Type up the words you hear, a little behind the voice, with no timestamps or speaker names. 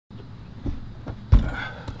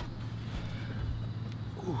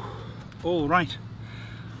All right,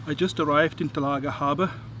 I just arrived in Talaga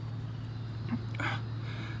Harbour.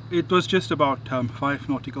 It was just about 5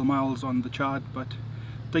 nautical miles on the chart, but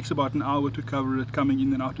it takes about an hour to cover it coming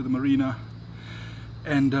in and out of the marina.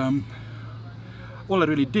 And all I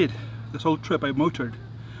really did this whole trip, I motored.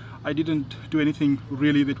 I didn't do anything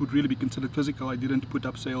really that would really be considered physical. I didn't put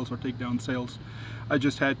up sails or take down sails. I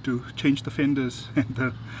just had to change the fenders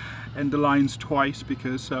and the lines twice,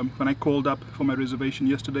 because when I called up for my reservation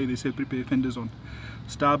yesterday, they said prepare fenders on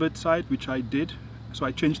starboard side, which I did. So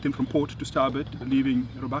I changed them from port to starboard, leaving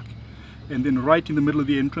Robak. And then right in the middle of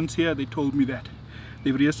the entrance here, they told me that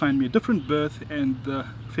they've reassigned me a different berth and the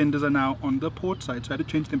fenders are now on the port side. So I had to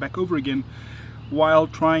change them back over again while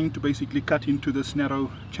trying to basically cut into this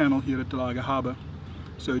narrow channel here at Talaga Harbour.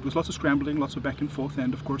 So it was lots of scrambling, lots of back and forth,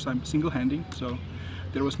 and of course I'm single-handing, so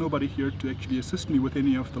there was nobody here to actually assist me with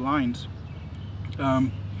any of the lines.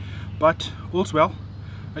 But all's well.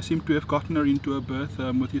 I seem to have gotten her into a berth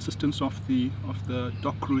with the assistance of the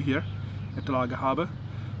dock crew here at Talaga Harbour.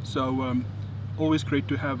 So always great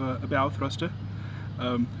to have a bow thruster.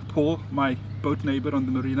 Paul, my boat neighbour on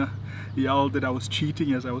the marina, yelled that I was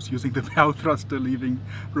cheating as I was using the bow thruster leaving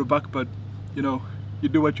Robak, but you know, you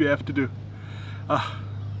do what you have to do.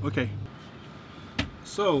 Okay.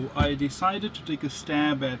 So I decided to take a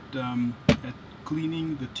stab at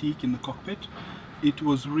cleaning the teak in the cockpit. It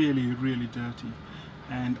was really dirty,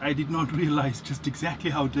 and I did not realize just exactly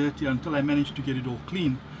how dirty until I managed to get it all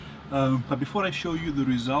clean. But before I show you the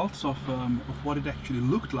results of what it actually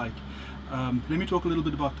looked like, let me talk a little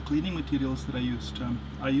bit about the cleaning materials that I used.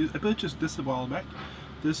 I purchased this a while back.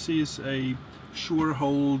 This is a Sure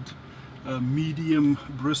Hold medium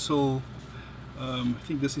bristle, I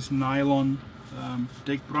think this is nylon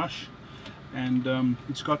deck brush, and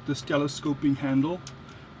it's got this telescoping handle,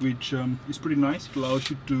 which is pretty nice. It allows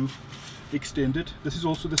you to extend it. This is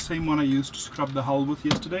also the same one I used to scrub the hull with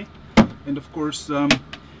yesterday, and of course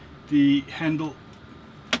the handle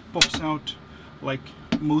pops out like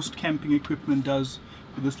most camping equipment does,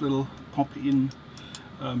 with this little pop-in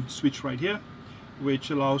switch right here, which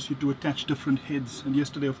allows you to attach different heads. And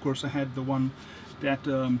yesterday, of course, I had the one that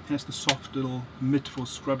has the soft little mitt for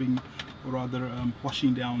scrubbing, or rather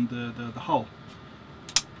washing down the hull.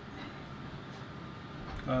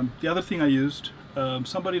 The other thing I used,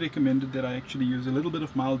 somebody recommended that I actually use a little bit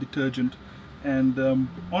of mild detergent, and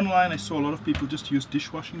online I saw a lot of people just use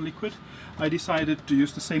dishwashing liquid. I decided to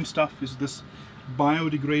use the same stuff as this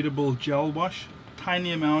biodegradable gel wash,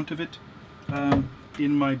 tiny amount of it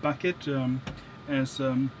in my bucket as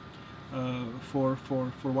for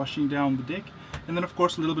washing down the deck, and then of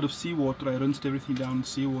course a little bit of seawater. I rinsed everything down in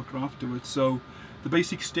seawater afterwards. So the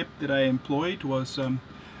basic step that I employed was a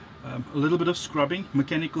little bit of scrubbing,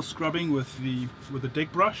 mechanical scrubbing with the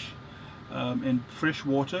deck brush, and fresh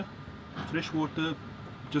water,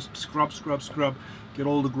 just scrub, get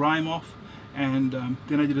all the grime off. And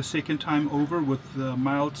then I did a second time over with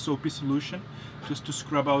mild soapy solution, just to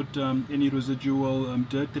scrub out any residual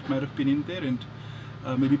dirt that might have been in there, and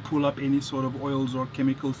maybe pull up any sort of oils or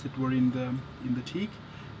chemicals that were in the teak.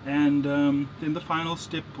 And then the final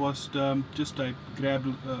step was just I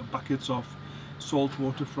grabbed buckets of salt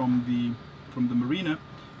water from the marina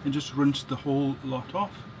and just rinsed the whole lot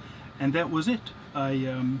off, and that was it.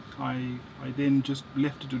 I then just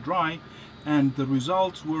left it to dry, and the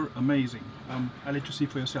results were amazing. I'll let you see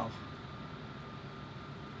for yourself.